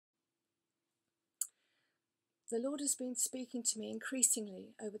the Lord has been speaking to me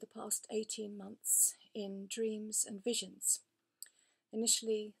increasingly over the past 18 months in dreams and visions.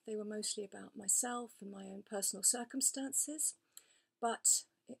 Initially, they were mostly about myself and my own personal circumstances, but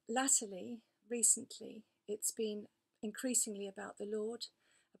latterly, recently, it's been increasingly about the Lord,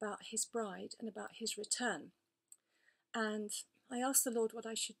 about his bride, and about his return. And I asked the Lord what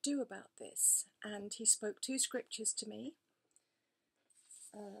I should do about this, and he spoke two scriptures to me.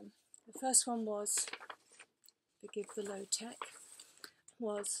 The first one was, forgive the low tech,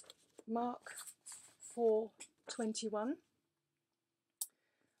 was Mark 4:21,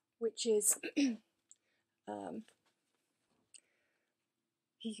 which is,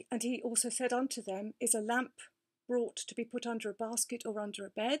 he also said unto them, is a lamp brought to be put under a basket or under a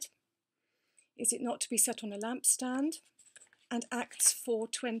bed? Is it not to be set on a lampstand? And Acts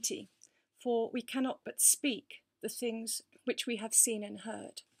 4:20, for we cannot but speak the things which we have seen and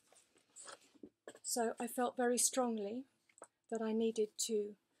heard. So I felt very strongly that I needed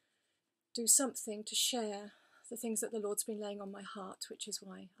to do something to share the things that the Lord's been laying on my heart, which is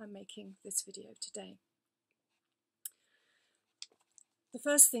why I'm making this video today. The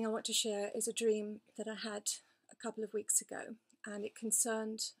first thing I want to share is a dream that I had a couple of weeks ago, and it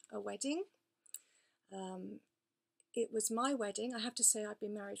concerned a wedding. It was my wedding. I have to say I've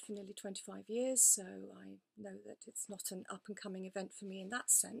been married for nearly 25 years, so I know that it's not an up-and-coming event for me in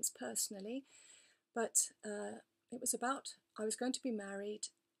that sense, personally. But it was about, I was going to be married,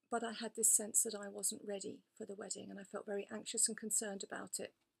 but I had this sense that I wasn't ready for the wedding, and I felt very anxious and concerned about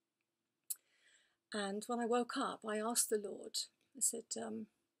it. And when I woke up, I asked the Lord, I said,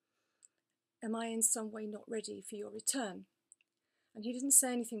 am I in some way not ready for your return? And he didn't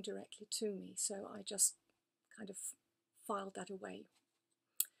say anything directly to me, so I just kind of filed that away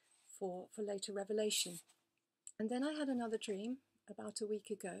for later revelation. And then I had another dream about a week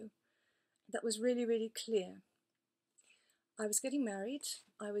ago that was really, really clear. I was getting married,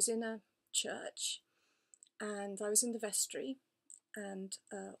 I was in a church, and I was in the vestry, and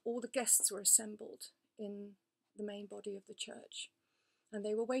all the guests were assembled in the main body of the church. And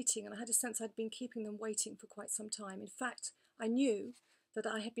they were waiting, and I had a sense I'd been keeping them waiting for quite some time. In fact, I knew that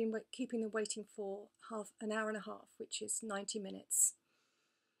I had been keeping them waiting for an hour and a half, which is 90 minutes.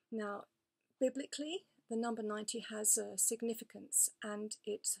 Now, biblically, the number 90 has a significance, and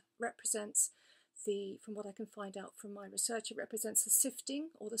it represents from what I can find out from my research, it represents the sifting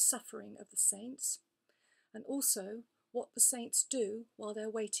or the suffering of the saints, and also what the saints do while they're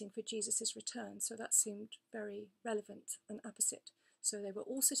waiting for Jesus' return. So that seemed very relevant and opposite. So they were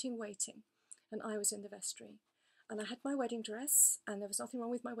all sitting waiting, and I was in the vestry. And I had my wedding dress, and there was nothing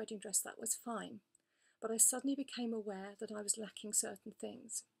wrong with my wedding dress, that was fine. But I suddenly became aware that I was lacking certain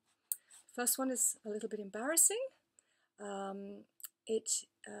things. First one is a little bit embarrassing.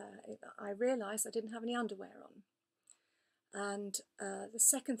 I realised I didn't have any underwear on. And the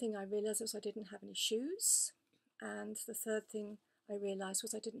second thing I realised was I didn't have any shoes. And the third thing I realised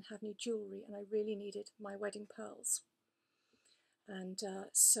was I didn't have any jewellery, and I really needed my wedding pearls. And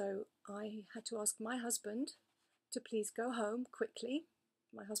so I had to ask my husband to please go home quickly,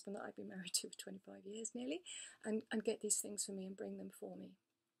 my husband that I've been married to for 25 years nearly, and get these things for me and bring them for me.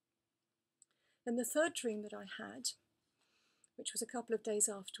 Then the third dream that I had, which was a couple of days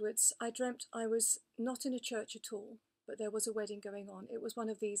afterwards, I dreamt I was not in a church at all, but there was a wedding going on. It was one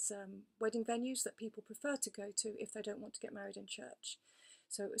of these wedding venues that people prefer to go to if they don't want to get married in church.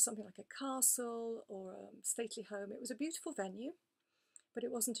 So it was something like a castle or a stately home. It was a beautiful venue, but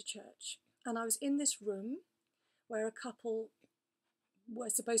it wasn't a church. And I was in this room where a couple were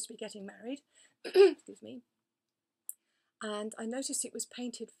supposed to be getting married, excuse me, and I noticed it was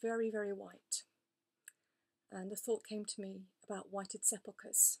painted very, very white. And the thought came to me about whited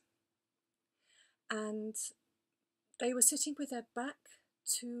sepulchres. And they were sitting with their back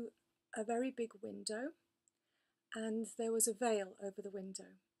to a very big window, and there was a veil over the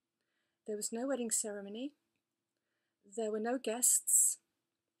window. There was no wedding ceremony, there were no guests,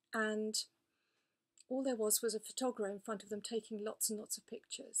 and all there was a photographer in front of them taking lots and lots of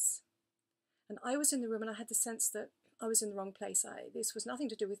pictures. And I was in the room, and I had the sense that I was in the wrong place. This was nothing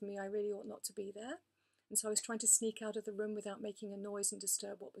to do with me, I really ought not to be there. And so I was trying to sneak out of the room without making a noise and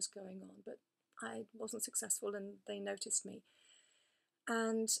disturb what was going on. But I wasn't successful, and they noticed me.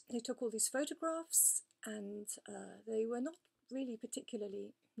 And they took all these photographs, and they were not really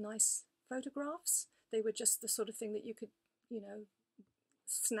particularly nice photographs. They were just the sort of thing that you could,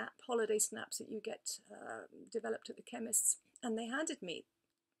 holiday snaps that you get developed at the chemist's. And they handed me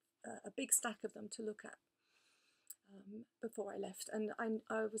a big stack of them to look at before I left. And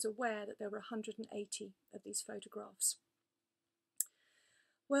I was aware that there were 180 of these photographs.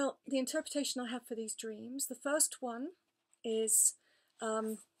 Well, the interpretation I have for these dreams, the first one is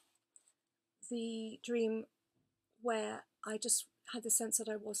the dream where I just had the sense that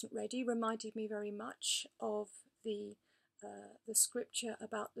I wasn't ready, reminded me very much of the scripture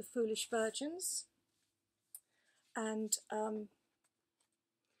about the foolish virgins. And I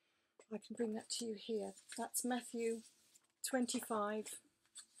can bring that to you here. That's Matthew 25,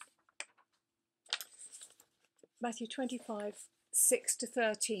 6 to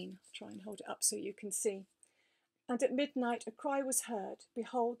 13. I'll try and hold it up so you can see. And at midnight a cry was heard,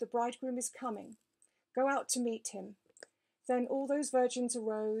 "Behold, the bridegroom is coming. Go out to meet him." Then all those virgins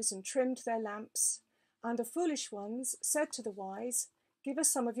arose and trimmed their lamps. And the foolish ones said to the wise, "Give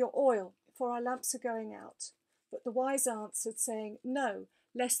us some of your oil, for our lamps are going out." But the wise answered, saying, "No,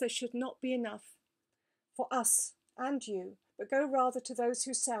 lest there should not be enough for us and you, but go rather to those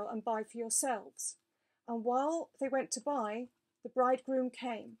who sell and buy for yourselves." And while they went to buy, the bridegroom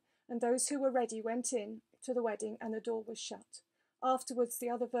came, and those who were ready went in to the wedding, and the door was shut. Afterwards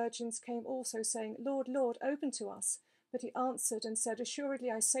the other virgins came also, saying, "Lord, Lord, open to us." But he answered and said, "Assuredly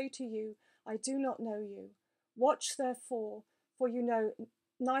I say to you, I do not know you. Watch therefore, for you know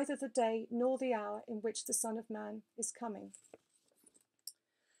neither the day nor the hour in which the Son of Man is coming."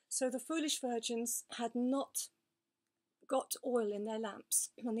 So the foolish virgins had not got oil in their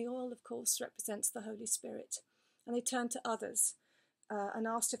lamps, and the oil, of course, represents the Holy Spirit. And they turned to others and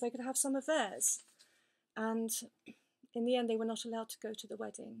asked if they could have some of theirs. And in the end, they were not allowed to go to the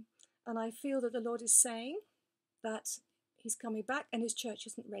wedding. And I feel that the Lord is saying that he's coming back and his church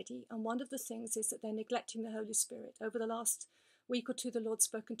isn't ready. And one of the things is that they're neglecting the Holy Spirit. Over the last week or two, the Lord's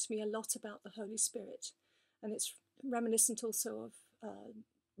spoken to me a lot about the Holy Spirit. And it's reminiscent also of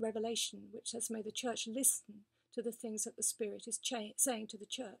Revelation, which says, "May the church listen to the things that the Spirit is saying to the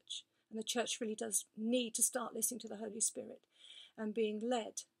church." And the church really does need to start listening to the Holy Spirit and being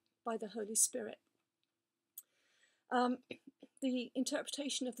led by the Holy Spirit. The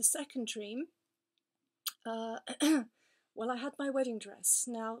interpretation of the second dream, well, I had my wedding dress.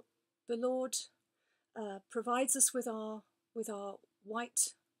 Now, the Lord provides us with our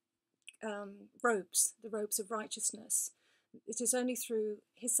white robes, the robes of righteousness. It is only through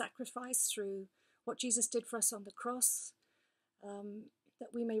his sacrifice, through what Jesus did for us on the cross,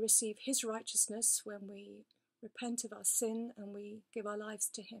 that we may receive his righteousness when we repent of our sin and we give our lives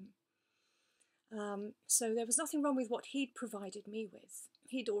to him. So there was nothing wrong with what he'd provided me with.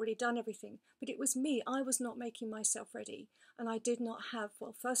 He'd already done everything, but it was me. I was not making myself ready, and I did not have,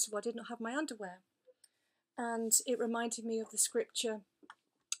 well, first of all, I did not have my underwear. And it reminded me of the scripture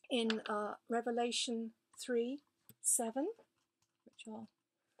in Revelation 3:7, which I'll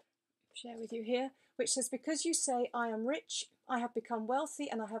share with you here, which says, "Because you say, 'I am rich, I have become wealthy,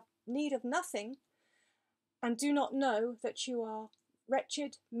 and I have need of nothing,' and do not know that you are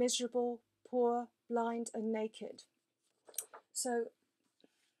wretched, miserable, poor, blind, and naked." So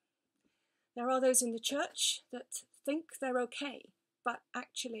there are those in the church that think they're okay, but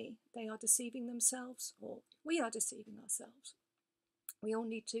actually they are deceiving themselves, or we are deceiving ourselves. We all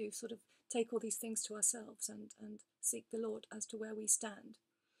need to sort of take all these things to ourselves and seek the Lord as to where we stand.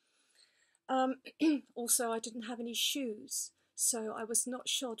 Also, I didn't have any shoes, so I was not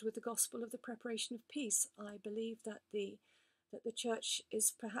shod with the gospel of the preparation of peace. I believe that the church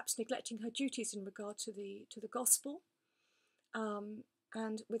is perhaps neglecting her duties in regard to the gospel.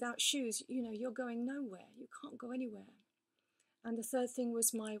 And without shoes, you're going nowhere. You can't go anywhere. And the third thing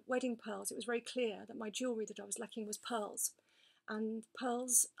was my wedding pearls. It was very clear that my jewellery that I was lacking was pearls. And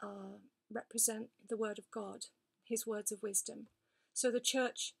pearls represent the word of God, his words of wisdom. So the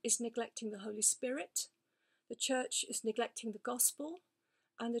church is neglecting the Holy Spirit, the church is neglecting the gospel,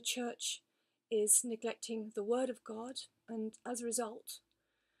 and the church is neglecting the word of God. And as a result,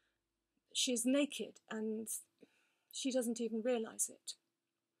 she's naked and she doesn't even realize it.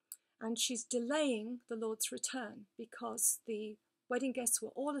 And she's delaying the Lord's return because the wedding guests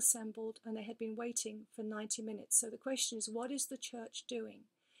were all assembled and they had been waiting for 90 minutes. So the question is, what is the church doing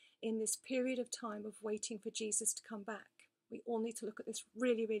in this period of time of waiting for Jesus to come back? We all need to look at this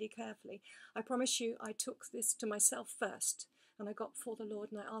really, really carefully. I promise you, I took this to myself first, and I got before the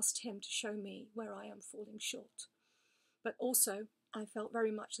Lord and I asked him to show me where I am falling short. But also, I felt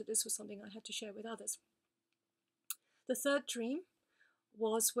very much that this was something I had to share with others. The third dream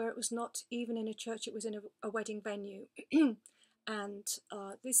was where it was not even in a church, it was in a wedding venue. And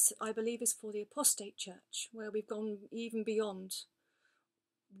this, I believe, is for the apostate church, where we've gone even beyond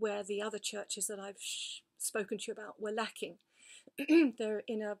where the other churches that I've spoken to you about were lacking. They're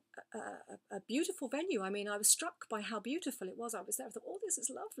in a beautiful venue. I mean, I was struck by how beautiful it was. I was there. I thought, oh, this is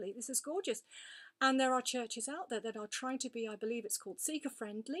lovely. This is gorgeous. And there are churches out there that are trying to be, I believe it's called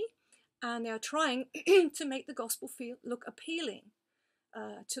seeker-friendly, and they are trying to make the gospel look appealing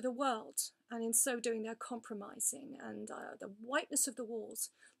to the world. And in so doing, they're compromising. And the whiteness of the walls,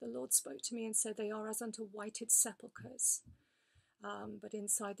 the Lord spoke to me and said, they are as unto whited sepulchres. But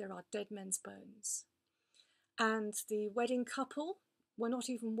inside there are dead men's bones. And the wedding couple were not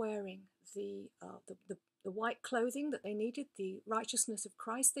even wearing the white clothing that they needed, the righteousness of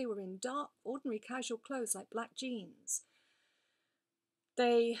Christ. They were in dark, ordinary, casual clothes like black jeans.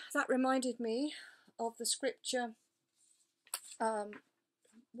 That reminded me of the scripture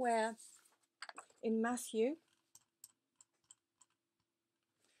where in Matthew,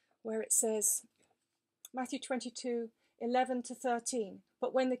 where it says, Matthew 22:11-13,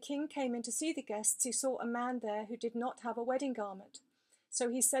 but when the king came in to see the guests, he saw a man there who did not have a wedding garment. So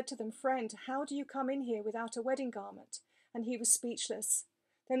he said to them, friend, how do you come in here without a wedding garment? And he was speechless.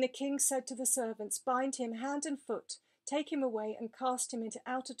 Then the king said to the servants, bind him hand and foot, take him away and cast him into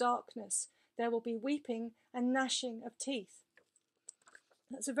outer darkness. There will be weeping and gnashing of teeth.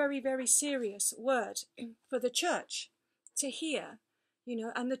 That's a very, very serious word for the church to hear,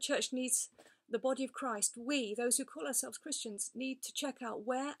 and the church needs, the body of Christ, we, those who call ourselves Christians, need to check out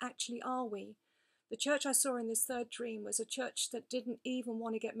where actually are we. The church I saw in this third dream was a church that didn't even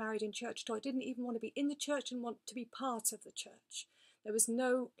want to get married in church at all. It didn't even want to be in the church and want to be part of the church. There was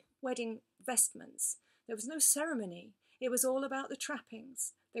no wedding vestments. There was no ceremony. It was all about the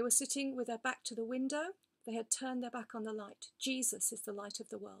trappings. They were sitting with their back to the window. They had turned their back on the light. Jesus is the light of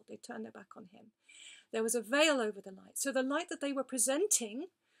the world. They turned their back on him. There was a veil over the light. So the light that they were presenting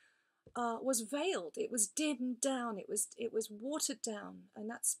was veiled. It was dimmed down. It was watered down. And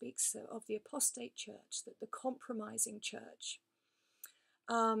that speaks of the apostate church, the compromising church.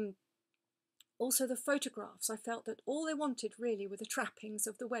 Also the photographs. I felt that all they wanted really were the trappings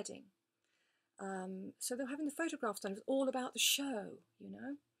of the wedding. So they were having the photographs done. It was all about the show,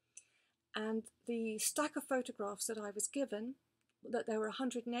 And the stack of photographs that I was given, that there were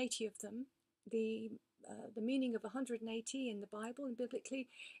 180 of them, the meaning of 180 in the Bible and biblically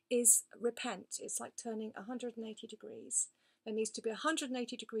is repent. It's like turning 180 degrees. There needs to be a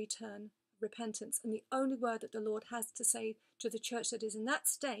 180-degree turn, repentance. And the only word that the Lord has to say to the church that is in that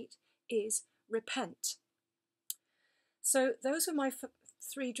state is repent. So those are my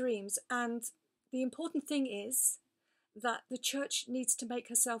three dreams. And the important thing is that the church needs to make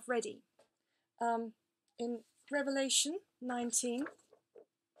herself ready. In Revelation 19,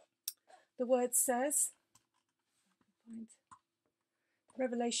 the word says,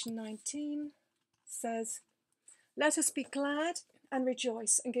 Revelation 19 says, let us be glad and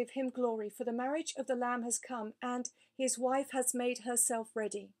rejoice and give him glory, for the marriage of the Lamb has come, and his wife has made herself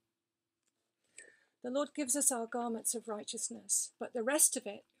ready. The Lord gives us our garments of righteousness, but the rest of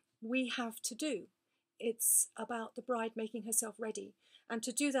it we have to do. It's about the bride making herself ready. And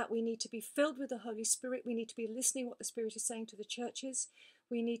to do that, we need to be filled with the Holy Spirit. We need to be listening what the Spirit is saying to the churches.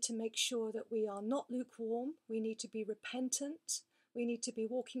 We need to make sure that we are not lukewarm. We need to be repentant. We need to be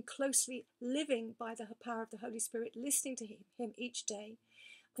walking closely, living by the power of the Holy Spirit, listening to him each day.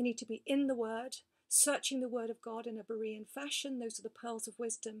 We need to be in the Word, searching the Word of God in a Berean fashion. Those are the pearls of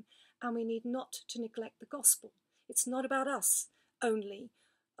wisdom. And we need not to neglect the gospel. It's not about us only,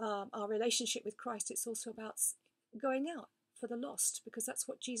 our relationship with Christ. It's also about going out for the lost, because that's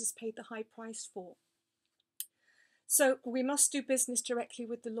what Jesus paid the high price for. So we must do business directly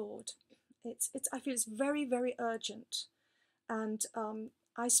with the Lord. I feel it's very, very urgent. And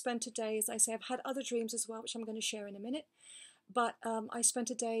I spent a day, as I say, I've had other dreams as well, which I'm going to share in a minute. But I spent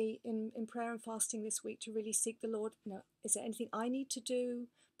a day in prayer and fasting this week to really seek the Lord. Is there anything I need to do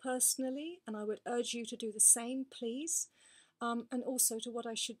personally? And I would urge you to do the same, please. And also to what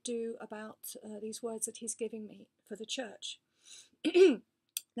I should do about these words that he's giving me for the church.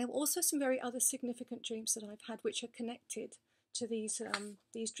 There were also some very other significant dreams that I've had which are connected to these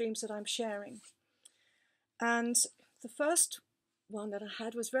dreams that I'm sharing. And the first one that I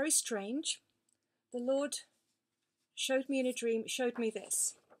had was very strange. The Lord showed me in a dream, showed me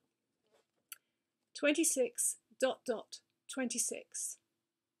this. 26 ... 26,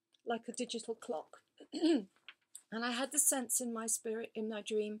 like a digital clock. And I had the sense in my spirit, in my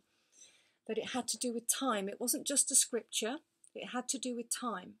dream, that it had to do with time. It wasn't just a scripture. It had to do with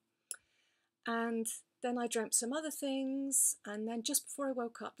time. And then I dreamt some other things. And then just before I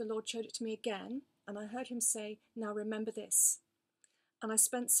woke up, the Lord showed it to me again. And I heard him say, now remember this. And I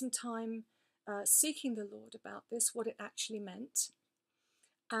spent some time seeking the Lord about this, what it actually meant.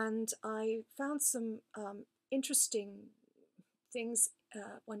 And I found some interesting things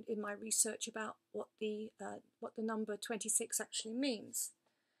in my research about what the number 26 actually means.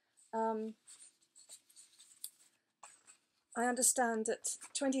 I understand that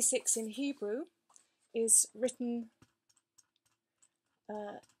 26 in Hebrew is written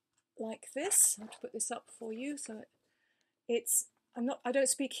like this. I have to put this up for you. So I don't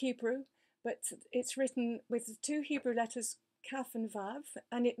speak Hebrew, but it's written with two Hebrew letters, Kaf and Vav,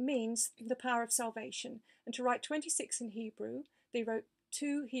 and it means the power of salvation. And to write 26 in Hebrew, they wrote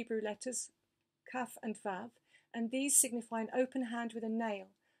two Hebrew letters, Kaf and Vav, and these signify an open hand with a nail.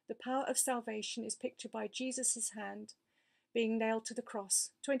 The power of salvation is pictured by Jesus' hand being nailed to the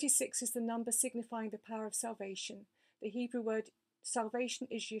cross. 26 is the number signifying the power of salvation. The Hebrew word salvation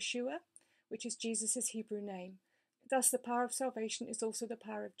is Yeshua, which is Jesus' Hebrew name. Thus, the power of salvation is also the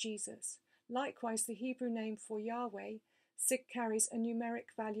power of Jesus. Likewise, the Hebrew name for Yahweh carries a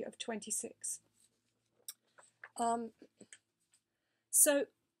numeric value of 26. So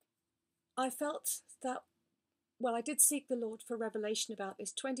I felt that, well, I did seek the Lord for revelation about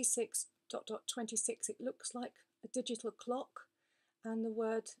this. 26, ... 26, it looks like a digital clock, and the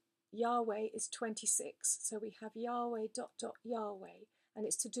word Yahweh is 26. So we have Yahweh ... Yahweh, and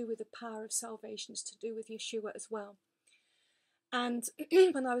it's to do with the power of salvation. It's to do with Yeshua as well. And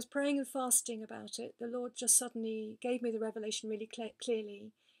when I was praying and fasting about it, the Lord just suddenly gave me the revelation really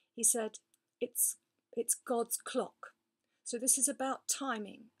clearly. He said, it's God's clock. So this is about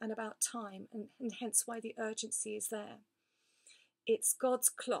timing and about time, and hence why the urgency is there. It's God's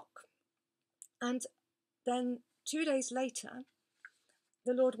clock. And then 2 days later,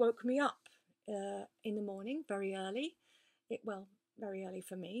 the Lord woke me up in the morning, very early. Very early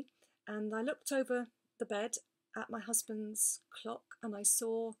for me. And I looked over the bed at my husband's clock, and I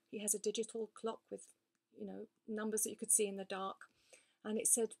saw he has a digital clock with, numbers that you could see in the dark. And it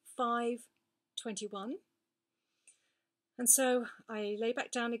said 5:21. And so I lay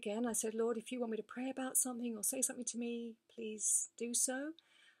back down again. I said, Lord, if you want me to pray about something or say something to me, please do so.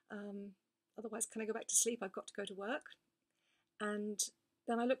 Otherwise, can I go back to sleep? I've got to go to work. And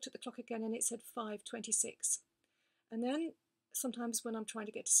then I looked at the clock again, and it said 5:26. And then sometimes when I'm trying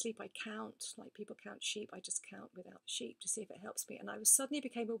to get to sleep, I count, like people count sheep. I just count without sheep to see if it helps me. And I suddenly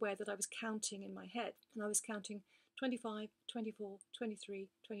became aware that I was counting in my head. And I was counting 25, 24, 23,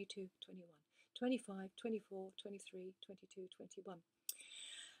 22, 21. 25, 24, 23, 22, 21.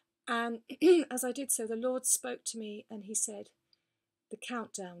 And as I did so, the Lord spoke to me and he said, the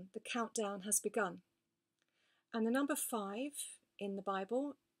countdown has begun. And the number 5 in the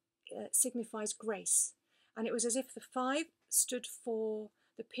Bible signifies grace. And it was as if the 5 stood for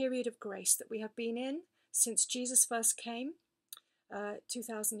the period of grace that we have been in since Jesus first came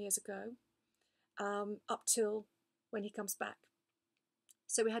 2,000 years ago, up till when he comes back.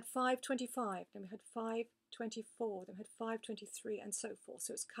 So we had 5:25, then we had 5:24, then we had 5:23, and so forth.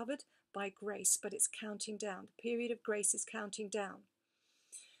 So it's covered by grace, but it's counting down. The period of grace is counting down.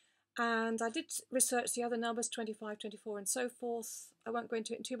 And I did research the other numbers, 25, 24, and so forth. I won't go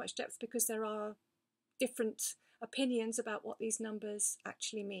into it in too much depth because there are different opinions about what these numbers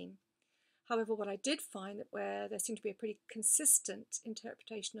actually mean. However, what I did find that where there seemed to be a pretty consistent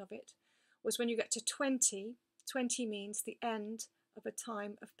interpretation of it was when you get to 20, 20 means the end of a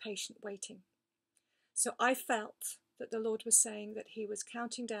time of patient waiting. So I felt that the Lord was saying that he was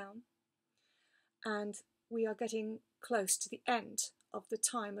counting down and we are getting close to the end of the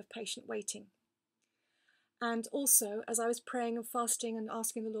time of patient waiting. And also, as I was praying and fasting and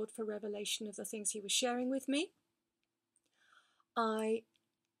asking the Lord for revelation of the things he was sharing with me, I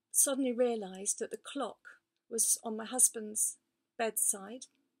suddenly realized that the clock was on my husband's bedside.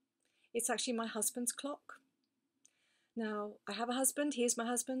 It's actually my husband's clock. Now, I have a husband, he is my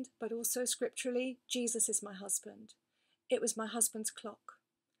husband, but also scripturally, Jesus is my husband. It was my husband's clock,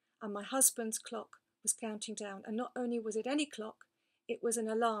 and my husband's clock was counting down. And not only was it any clock, it was an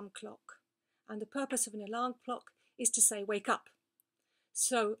alarm clock. And the purpose of an alarm clock is to say, wake up.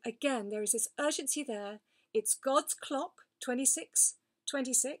 So again, there is this urgency there. It's God's clock, 26,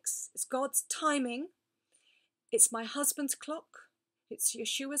 26. It's God's timing. It's my husband's clock. It's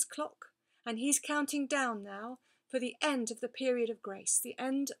Yeshua's clock. And he's counting down now for the end of the period of grace, the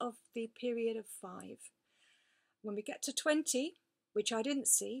end of the period of 5. When we get to 20, which I didn't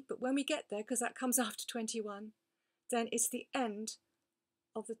see, but when we get there, because that comes after 21, then it's the end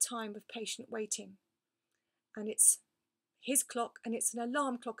of the time of patient waiting. And it's his clock, and it's an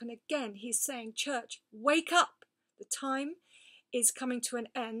alarm clock. And again, he's saying, church, wake up. The time is coming to an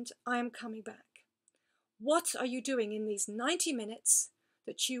end. I am coming back. What are you doing in these 90 minutes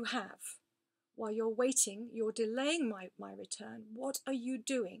that you have while you're waiting? You're delaying my return. What are you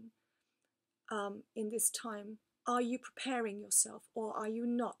doing in this time are you preparing yourself, or are you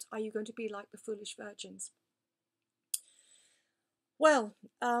not? Are you going to be like the foolish virgins? Well,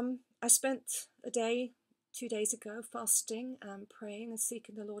 I spent a day 2 days ago fasting and praying and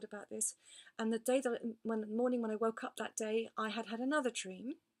seeking the Lord about this. And the morning when I woke up that day, I had another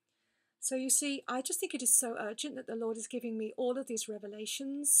dream. So you see, I just think it is so urgent that the Lord is giving me all of these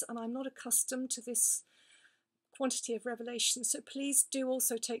revelations, and I'm not accustomed to this quantity of revelation. So please do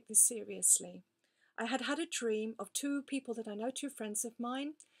also take this seriously. I had a dream of two people that I know, two friends of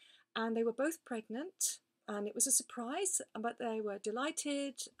mine, and they were both pregnant, and it was a surprise, but they were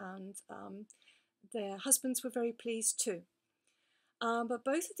delighted, and their husbands were very pleased too. But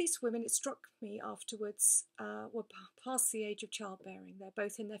both of these women, it struck me afterwards, were past the age of childbearing. They're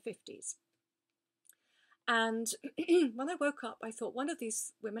both in their 50s. And when I woke up, I thought, one of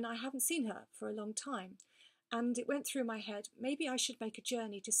these women, I haven't seen her for a long time. And it went through my head, maybe I should make a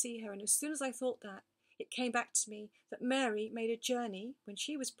journey to see her. And as soon as I thought that, it came back to me that Mary made a journey when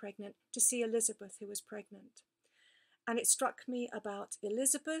she was pregnant to see Elizabeth, who was pregnant. And it struck me about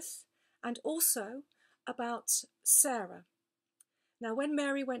Elizabeth and also about Sarah. Now, when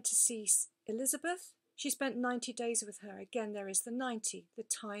Mary went to see Elizabeth, she spent 90 days with her. Again, there is the 90, the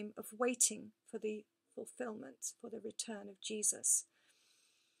time of waiting for the fulfillment, for the return of Jesus.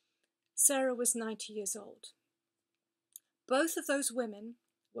 Sarah was 90 years old. Both of those women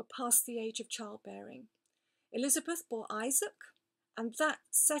were past the age of childbearing. Elizabeth bore Isaac, and that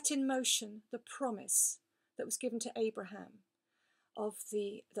set in motion the promise that was given to Abraham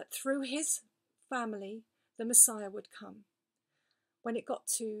that through his family the Messiah would come. When it got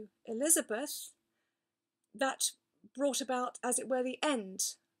to Elizabeth, that brought about, as it were, the end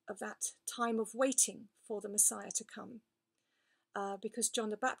of that time of waiting for the Messiah to come, because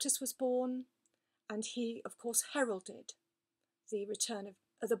John the Baptist was born, and he, of course, heralded the return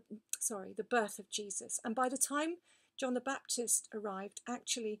of the birth of Jesus. And by the time John the Baptist arrived,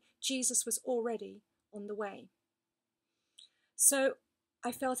 actually Jesus was already on the way. So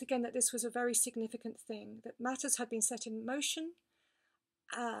I felt again that this was a very significant thing, that matters had been set in motion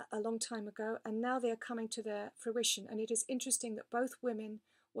a long time ago, and now they are coming to their fruition. And it is interesting that both women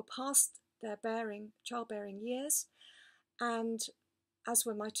were past their childbearing years, and as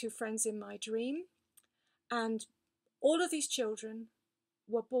were my two friends in my dream. And all of these children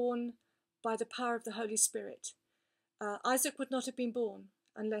were born by the power of the Holy Spirit. Isaac would not have been born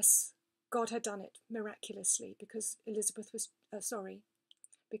unless God had done it miraculously, because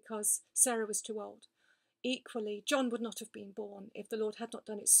because Sarah was too old. Equally, John would not have been born if the Lord had not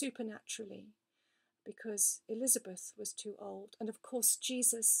done it supernaturally, because Elizabeth was too old. And of course,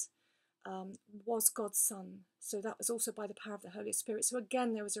 Jesus was God's son. So that was also by the power of the Holy Spirit. So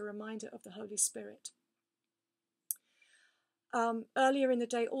again, there was a reminder of the Holy Spirit. Earlier in the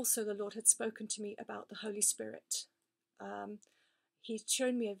day, also, the Lord had spoken to me about the Holy Spirit. He'd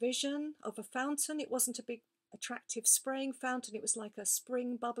shown me a vision of a fountain. It wasn't a big, attractive spraying fountain. It was like a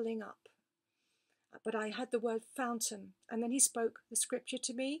spring bubbling up. But I had the word fountain. And then he spoke the scripture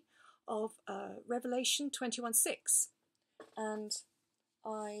to me of Revelation 21:6. And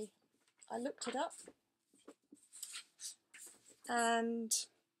I looked it up. And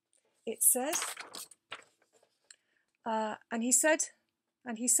it says, and he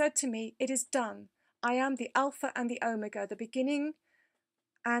said to me, "It is done. I am the Alpha and the Omega, the beginning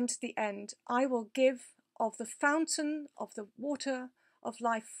and the end. I will give of the fountain of the water of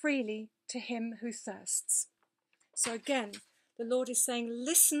life freely to him who thirsts." So again, the Lord is saying,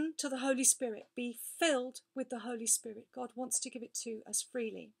 listen to the Holy Spirit. Be filled with the Holy Spirit. God wants to give it to us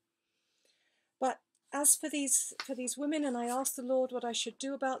freely. But as for these women, and I asked the Lord what I should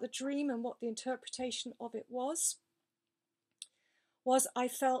do about the dream and what the interpretation of it was I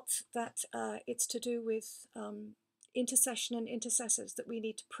felt that it's to do with intercession and intercessors, that we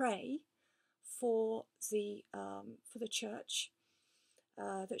need to pray for the church,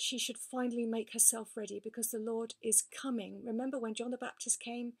 that she should finally make herself ready, because the Lord is coming. Remember, when John the Baptist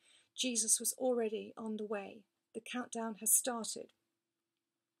came, Jesus was already on the way. The countdown has started.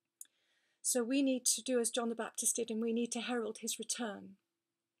 So we need to do as John the Baptist did, and we need to herald his return.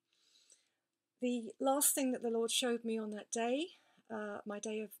 The last thing that the Lord showed me on that day, my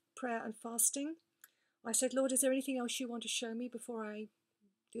day of prayer and fasting, I said, Lord, is there anything else you want to show me before I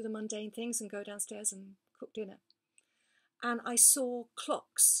do the mundane things and go downstairs and cook dinner? And I saw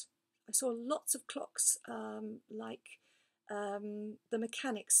clocks. I saw lots of clocks, like the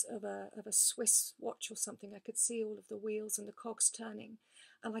mechanics of a Swiss watch or something. I could see all of the wheels and the cogs turning,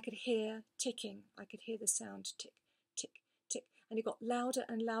 and I could hear ticking. I could hear the sound tick, tick, tick, and it got louder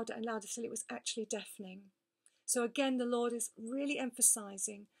and louder and louder till it was actually deafening. So again, the Lord is really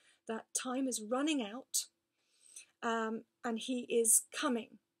emphasizing that time is running out, And he is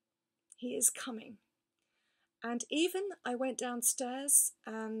coming. He is coming. And even I went downstairs,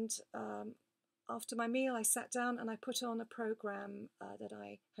 and after my meal I sat down and I put on a program that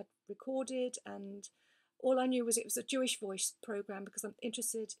I had recorded, and all I knew was it was a Jewish voice program because I'm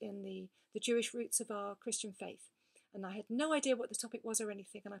interested in the Jewish roots of our Christian faith. And I had no idea what the topic was or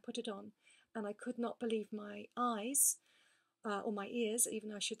anything, and I put it on, and I could not believe my eyes, or my ears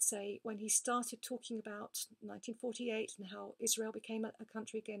even I should say, when he started talking about 1948 and how Israel became a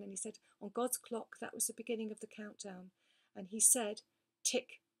country again. And he said, on God's clock, that was the beginning of the countdown. And he said,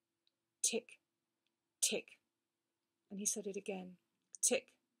 tick, tick, tick. And he said it again, tick,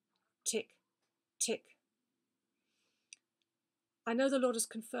 tick, tick. I know the Lord has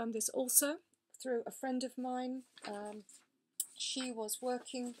confirmed this also through a friend of mine. She was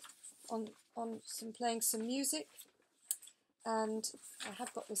working on playing some music, and I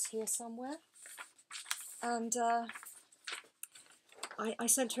have got this here somewhere. And I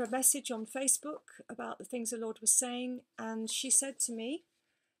sent her a message on Facebook about the things the Lord was saying, and she said to me,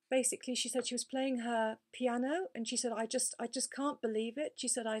 basically, she said she was playing her piano, and she said, I just can't believe it. She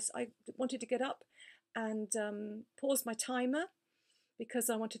said, I wanted to get up and pause my timer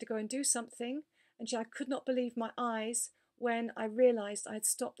because I wanted to go and do something. And I could not believe my eyes when I realised I had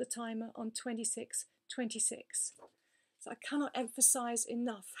stopped the timer on 26:26. So I cannot emphasise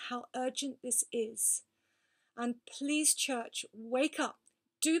enough how urgent this is. And please, church, wake up.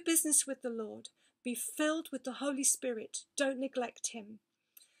 Do business with the Lord. Be filled with the Holy Spirit. Don't neglect him.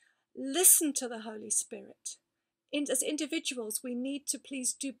 Listen to the Holy Spirit. As individuals, we need to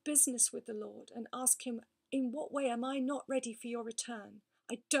please do business with the Lord and ask him, in what way am I not ready for your return?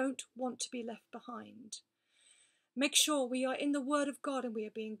 I don't want to be left behind. Make sure we are in the Word of God and we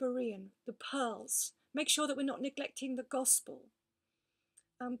are being Berean, the pearls. Make sure that we're not neglecting the gospel.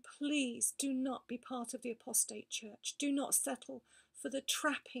 And please do not be part of the apostate church. Do not settle for the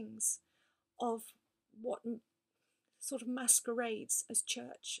trappings of what sort of masquerades as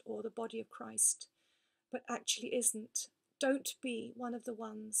church or the body of Christ, but actually isn't. Don't be one of the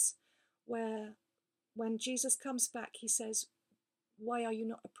ones where when Jesus comes back, he says, why are you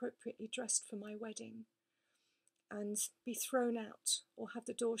not appropriately dressed for my wedding? And be thrown out or have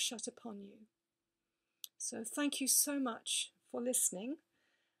the door shut upon you. So thank you so much for listening.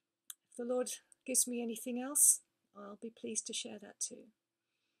 If the Lord gives me anything else, I'll be pleased to share that too.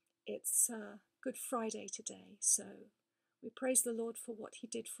 It's Good Friday today, so we praise the Lord for what he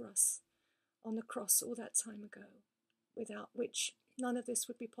did for us on the cross all that time ago, without which none of this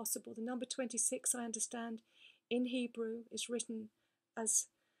would be possible. The number 26, I understand, in Hebrew is written as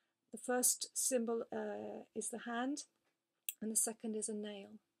the first symbol is the hand, and the second is a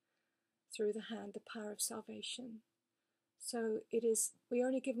nail through the hand, the power of salvation. So it is, we are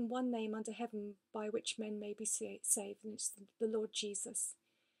only given one name under heaven by which men may be saved, and it's the Lord Jesus.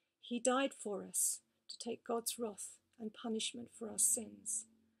 He died for us to take God's wrath and punishment for our sins.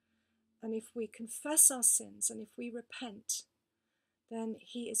 And if we confess our sins and if we repent, then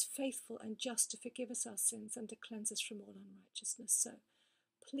he is faithful and just to forgive us our sins and to cleanse us from all unrighteousness. So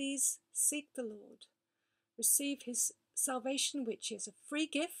please seek the Lord. Receive his salvation, which is a free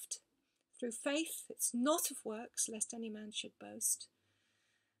gift through faith. It's not of works, lest any man should boast.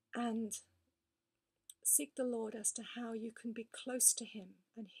 And seek the Lord as to how you can be close to him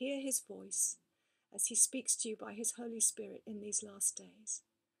and hear his voice as he speaks to you by his Holy Spirit in these last days.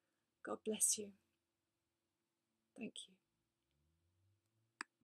 God bless you. Thank you.